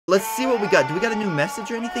Let's see what we got. Do we got a new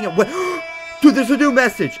message or anything? What? Dude, there's a new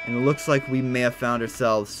message. And it looks like we may have found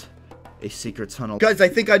ourselves a secret tunnel. Guys, I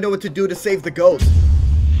think I know what to do to save the ghost.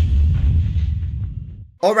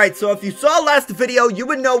 Alright, so if you saw last video, you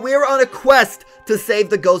would know we are on a quest to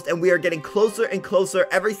save the ghost, and we are getting closer and closer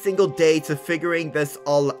every single day to figuring this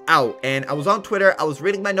all out. And I was on Twitter, I was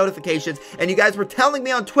reading my notifications, and you guys were telling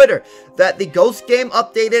me on Twitter that the ghost game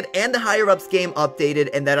updated and the higher ups game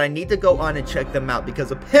updated, and that I need to go on and check them out,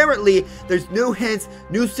 because apparently there's new hints,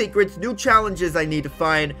 new secrets, new challenges I need to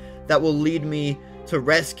find that will lead me to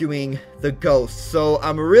rescuing the ghost. So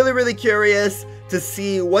I'm really curious to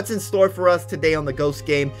see what's in store for us today on the ghost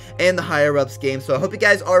game and the higher ups game. So I hope you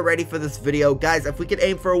guys are ready for this video. Guys, if we could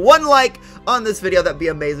aim for 1 like on this video, that'd be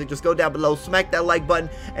amazing. Just go down below, smack that like button,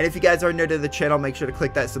 and if you guys are new to the channel, make sure to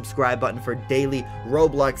click that subscribe button for daily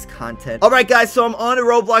Roblox content. Alright guys, so I'm on a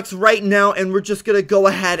Roblox right now, and we're just gonna go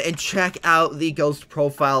ahead and check out the ghost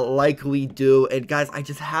profile like we do. And guys, I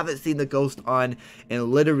just haven't seen the ghost on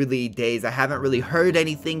in literally days. I haven't really heard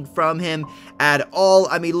anything from him at all.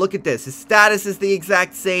 I mean, look at this. His status is the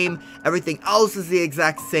exact same, everything else is the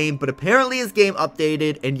exact same, but apparently his game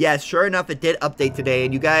updated. And yes, sure enough, it did update today,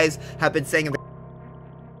 and you guys have been saying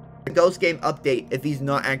the ghost game update if he's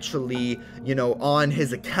not actually, you know, on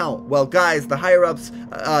his account. Well guys, the higher ups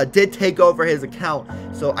did take over his account,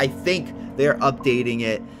 so I think they're updating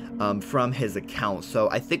it from his account. So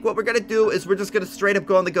I think what we're gonna do is we're just gonna straight up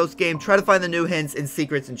go on the ghost game, try to find the new hints and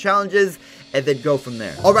secrets and challenges, and then go from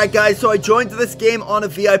there. Alright guys, so I joined this game on a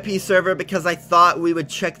VIP server because I thought we would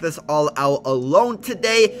check this all out alone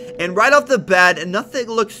today. And right off the bat, nothing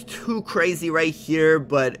looks too crazy right here,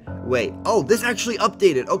 but wait, oh, this actually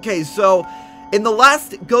updated. Okay, so in the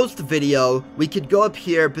last ghost video, we could go up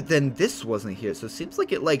here, but then this wasn't here, so it seems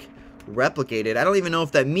like it replicated. I don't even know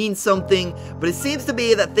if that means something, but it seems to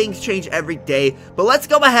be that things change every day. But let's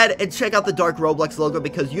go ahead and check out the dark Roblox logo,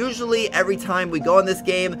 because usually every time we go in this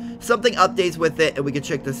game, something updates with it, and we can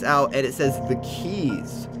check this out, and it says the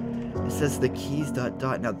keys. It says the keys ...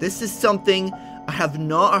 Now this is something I have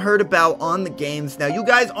not heard about on the games. Now you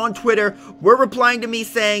guys on Twitter were replying to me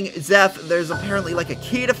saying, Zeph, there's apparently like a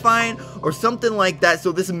key to find or something like that,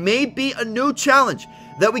 so this may be a new challenge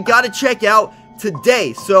that we gotta check out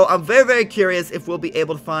today. So I'm very curious if we'll be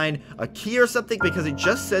able to find a key or something, because it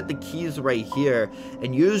just said the keys right here,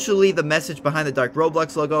 and usually the message behind the dark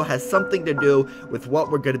Roblox logo has something to do with what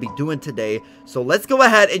we're going to be doing today. So let's go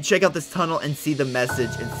ahead and check out this tunnel and see the message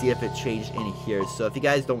and see if it changed in here. So if you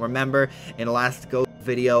guys don't remember, in the last ghost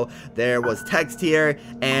video there was text here,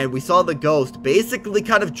 and we saw the ghost basically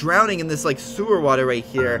kind of drowning in this like sewer water right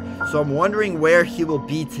here. So I'm wondering where he will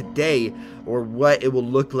be today, or what it will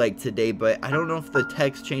look like today, but I don't know if the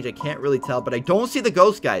text changed. I can't really tell, but I don't see the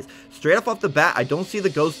ghost, guys. Straight off the bat, I don't see the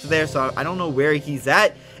ghost there, so I don't know where he's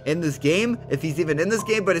at in this game, if he's even in this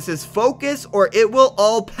game, but it says focus or it will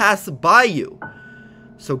all pass by you.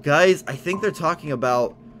 So guys, I think they're talking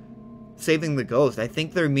about saving the ghost. I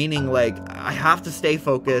think they're meaning like I have to stay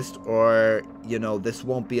focused, or you know, this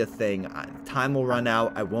won't be a thing. Time will run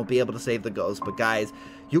out, I won't be able to save the ghost. But guys,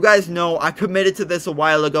 you guys know I committed to this a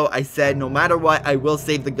while ago. I said no matter what, I will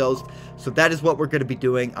save the ghost. So that is what we're going to be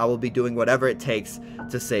doing. I will be doing whatever it takes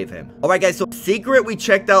to save him. Alright guys, so the secret we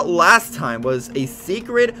checked out last time was a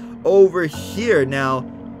secret over here. Now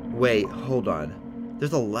wait, hold on,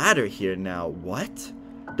 there's a ladder here now. What?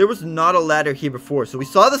 There was not a ladder here before. So we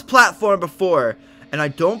saw this platform before, and I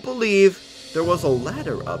don't believe there was a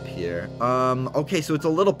ladder up here. Okay, so it's a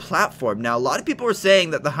little platform. Now, a lot of people were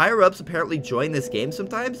saying that the higher-ups apparently join this game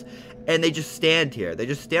sometimes, and they just stand here. They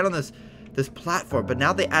just stand on this platform, but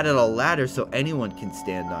now they added a ladder so anyone can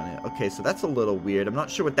stand on it. Okay, so that's a little weird. I'm not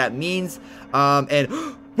sure what that means.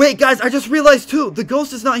 And wait, guys, I just realized too, the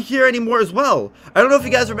ghost is not here anymore as well. I don't know if you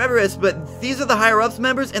guys remember this, but these are the higher-ups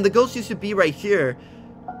members, and the ghost used to be right here,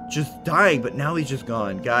 just dying, but now he's just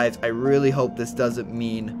gone. Guys, I really hope this doesn't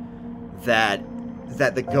mean that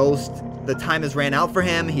the ghost, the time has ran out for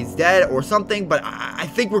him, he's dead or something, but I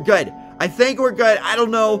think we're good. I think we're good. I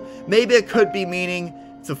don't know, maybe it could be meaning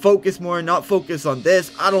to focus more, not focus on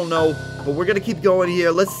this, I don't know, but we're gonna keep going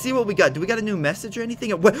here. Let's see what we got. Do we got a new message or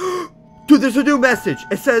anything? What? Dude, there's a new message.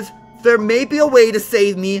 It says, there may be a way to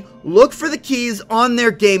save me, look for the keys on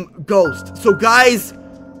their game Ghost. So guys,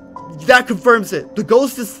 that confirms it. The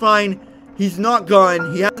ghost is fine. He's not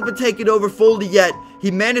gone. He hasn't been taken over fully yet. He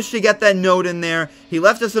managed to get that note in there. He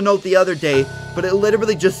left us a note the other day, but it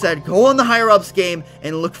literally just said, go on the higher ups game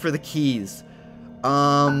and look for the keys.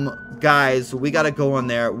 Guys, we gotta go on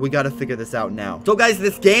there. We gotta figure this out now. So guys,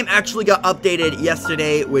 this game actually got updated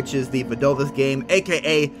yesterday, which is the Vidovas game,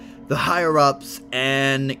 aka the higher-ups,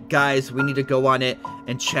 and guys, we need to go on it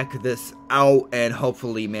and check this out, and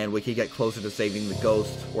hopefully, man, we can get closer to saving the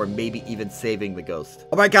ghost, or maybe even saving the ghost.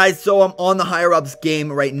 Alright guys, so I'm on the higher-ups game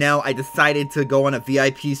right now. I decided to go on a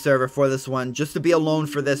VIP server for this one, just to be alone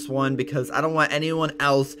for this one, because I don't want anyone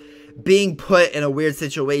else being put in a weird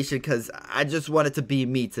situation, because I just want it to be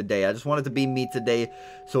me today.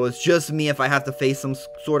 So it's just me if I have to face some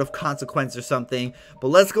sort of consequence or something. But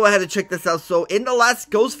let's go ahead and check this out. So in the last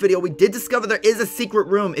ghost video, we did discover there is a secret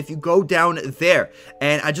room if you go down there,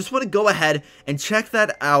 and I just want to go ahead and check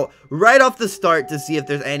that out right off the start to see if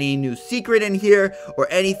there's any new secret in here or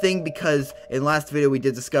anything, because in last video we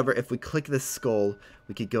did discover if we click this skull,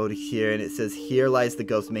 we could go to here, and it says, "Here lies the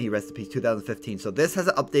ghost, may he rest in peace, 2015. So this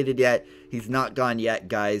hasn't updated yet. He's not gone yet,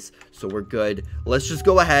 guys. So we're good. Let's just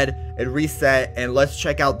go ahead and reset, and let's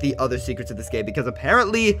check out the other secrets of this game, because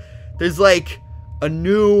apparently there's like a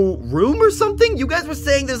new room or something. You guys were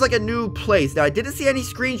saying there's like a new place. Now, I didn't see any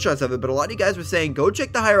screenshots of it, but a lot of you guys were saying, go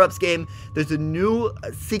check the higher ups game. There's a new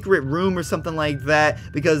secret room or something like that,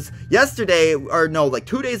 because yesterday, or no, like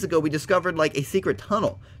 2 days ago, we discovered like a secret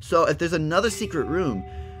tunnel. So if there's another secret room,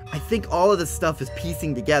 I think all of this stuff is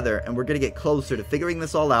piecing together, and we're gonna get closer to figuring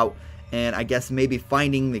this all out, and I guess maybe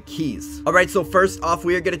finding the keys. Alright, so first off,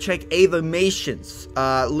 we are going to check Avations.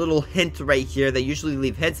 Little hint right here. They usually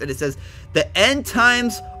leave hints, and it says, the end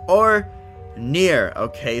times are near.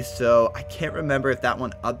 Okay, so I can't remember if that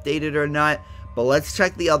one updated or not, but let's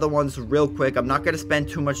check the other ones real quick. I'm not going to spend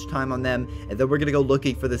too much time on them, and then we're going to go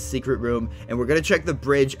looking for the secret room, and we're going to check the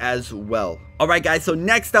bridge as well. Alright guys, so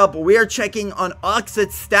next up, we are checking on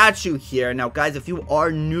Oxid's statue here. Now guys, if you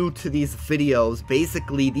are new to these videos,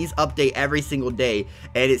 basically these update every single day,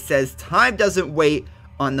 and it says time doesn't wait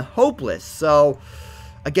on the hopeless. So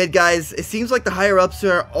again guys, it seems like the higher ups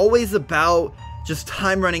are always about just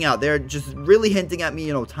time running out. They're just really hinting at me,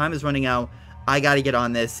 you know, time is running out. I gotta get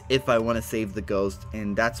on this if I want to save the ghost,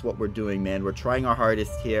 and that's what we're doing, man. We're trying our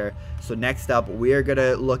hardest here. So next up, we're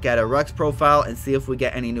gonna look at a Rux profile and see if we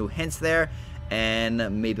get any new hints there,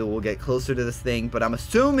 and maybe we'll get closer to this thing. But I'm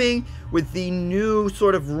assuming with the new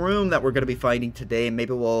sort of room that we're gonna be finding today,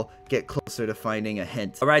 maybe we'll get closer to finding a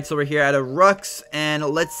hint. Alright, so we're here at a Rux, and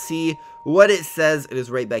let's see what it says. It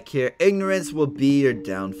is right back here. Ignorance will be your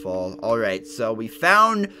downfall. Alright, so we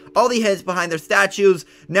found all the hints behind their statues.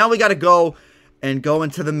 Now we gotta go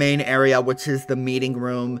into the main area, which is the meeting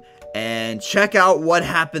room, and check out what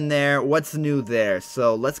happened there, what's new there.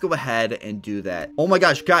 So let's go ahead and do that. Oh my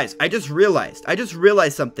gosh, guys, I just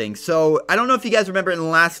realized something. So I don't know if you guys remember in the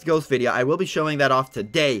last ghost video, I will be showing that off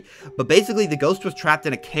today, but basically the ghost was trapped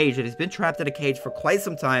in a cage, and he's been trapped in a cage for quite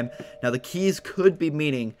some time. Now the keys could be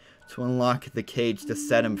meaning to unlock the cage to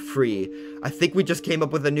set him free. I think we just came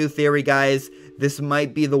up with a new theory, guys. This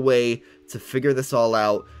might be the way to figure this all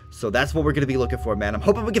out. So that's what we're going to be looking for, man. I'm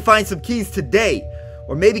hoping we can find some keys today,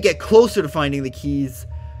 or maybe get closer to finding the keys.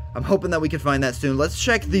 I'm hoping that we can find that soon. Let's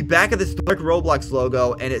check the back of this dark Roblox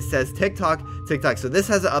logo, and it says TikTok, TikTok. So this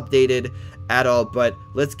hasn't updated at all, but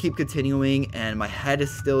let's keep continuing, and my head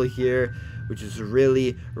is still here, which is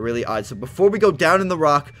really, really odd. So before we go down in the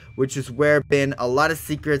rock, which is where a lot of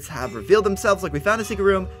secrets have revealed themselves, like we found a secret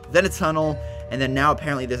room, then a tunnel, and then now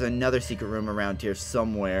apparently there's another secret room around here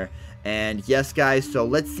somewhere. And yes guys, so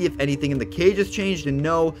let's see if anything in the cage has changed, and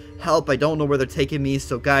no, help, I don't know where they're taking me.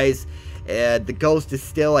 So guys, the ghost is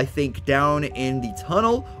still, I think, down in the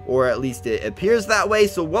tunnel, or at least it appears that way.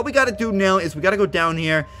 So what we gotta do now is we gotta go down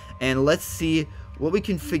here, and let's see what we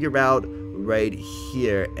can figure out right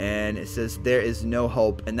here. And it says there is no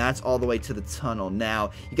hope, and that's all the way to the tunnel. Now,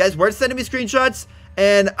 you guys weren't sending me screenshots,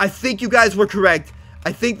 and I think you guys were correct.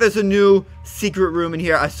 I think there's a new secret room in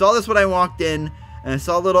here. I saw this when I walked in, and I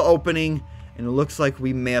saw a little opening, and it looks like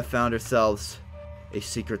we may have found ourselves a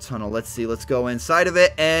secret tunnel. Let's see, let's go inside of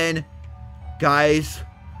it, and guys,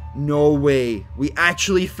 no way. We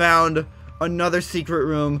actually found another secret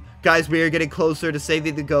room. Guys, we are getting closer to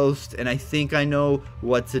saving the ghost, and I think I know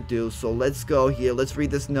what to do. So let's go here. Let's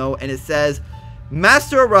read this note, and it says,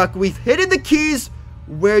 Master Ruck, we've hidden the keys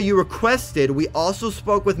where you requested. We also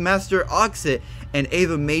spoke with Master Oxid and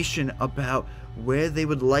Avamation about where they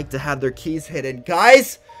would like to have their keys hidden.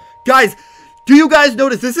 Guys, do you guys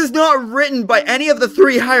notice this is not written by any of the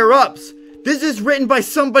three higher ups? This is written by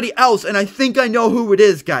somebody else, and I think I know who it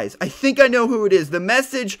is, guys. I think I know who it is. The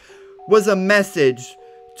message was a message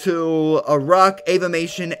to a Rock,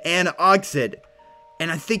 Avamation, and Oxid, and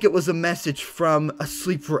I think it was a message from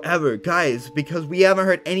Asleep Forever, guys, because we haven't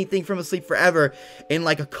heard anything from Asleep Forever in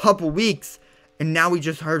like a couple weeks, and now we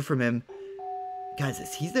just heard from him. Guys,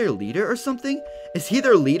 is he their leader or something? Is he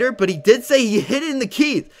their leader? But he did say he hid in the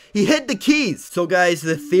keys. He hid the keys. So guys,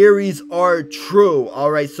 the theories are true.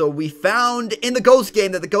 Alright, so we found in the ghost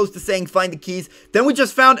game that the ghost is saying find the keys. Then we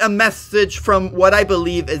just found a message from what I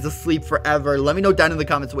believe is Asleep Forever. Let me know down in the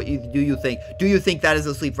comments what do you think. Do you think that is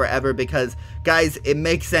Asleep Forever? Because guys, it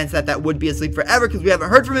makes sense that that would be Asleep Forever because we haven't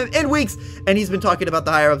heard from him in weeks. And he's been talking about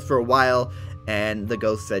the higher-ups for a while. And the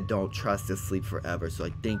ghost said don't trust Asleep Forever. So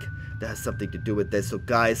I think that has something to do with this. So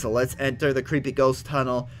guys, so let's enter the creepy ghost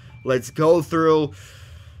tunnel. Let's go through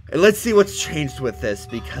and let's see what's changed with this,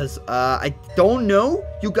 because I don't know.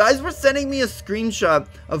 You guys were sending me a screenshot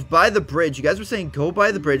of by the bridge. You guys were saying go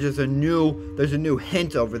by the bridge. There's a new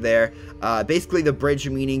hint over there. Basically the bridge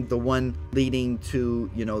meaning the one leading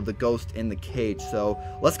to, you know, the ghost in the cage. So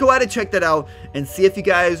let's go ahead and check that out and see if you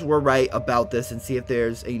guys were right about this and see if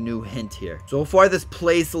there's a new hint here. So far this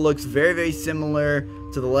place looks very, very similar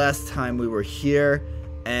to the last time we were here.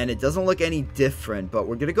 And it doesn't look any different, but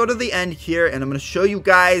we're gonna go to the end here and I'm gonna show you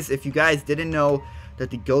guys, if you guys didn't know,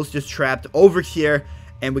 that the ghost is trapped over here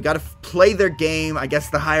and we gotta play their game, I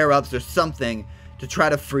guess the higher ups or something, to try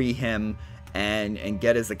to free him and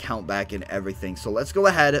get his account back and everything. So let's go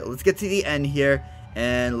ahead, let's get to the end here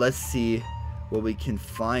and let's see what we can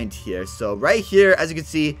find here. So right here, as you can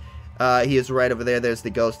see, he is right over there. There's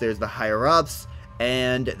the ghost, there's the higher ups,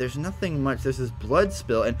 and there's nothing much. There's this blood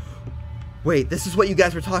spill and wait, this is what you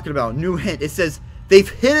guys were talking about. New hint. It says they've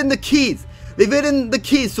hidden the keys. They've hidden the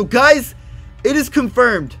keys. So guys, it is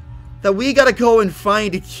confirmed that we gotta go and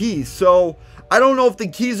find the keys. So I don't know if the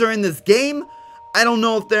keys are in this game. I don't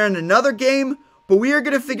know if they're in another game. But we are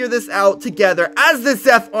gonna figure this out together as the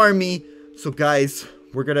Zeph army. So guys,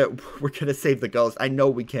 we're gonna save the ghost. I know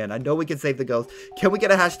we can. I know we can save the ghost. Can we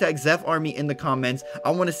get a hashtag Zeph army in the comments?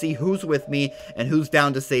 I want to see who's with me and who's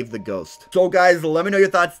down to save the ghost. So guys, let me know your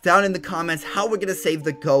thoughts down in the comments how we're gonna save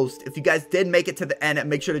the ghost. If you guys did make it to the end,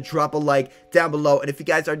 make sure to drop a like down below. And if you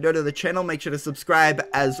guys are new to the channel, make sure to subscribe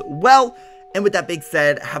as well. And with that being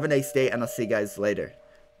said, have a nice day and I'll see you guys later.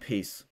 Peace.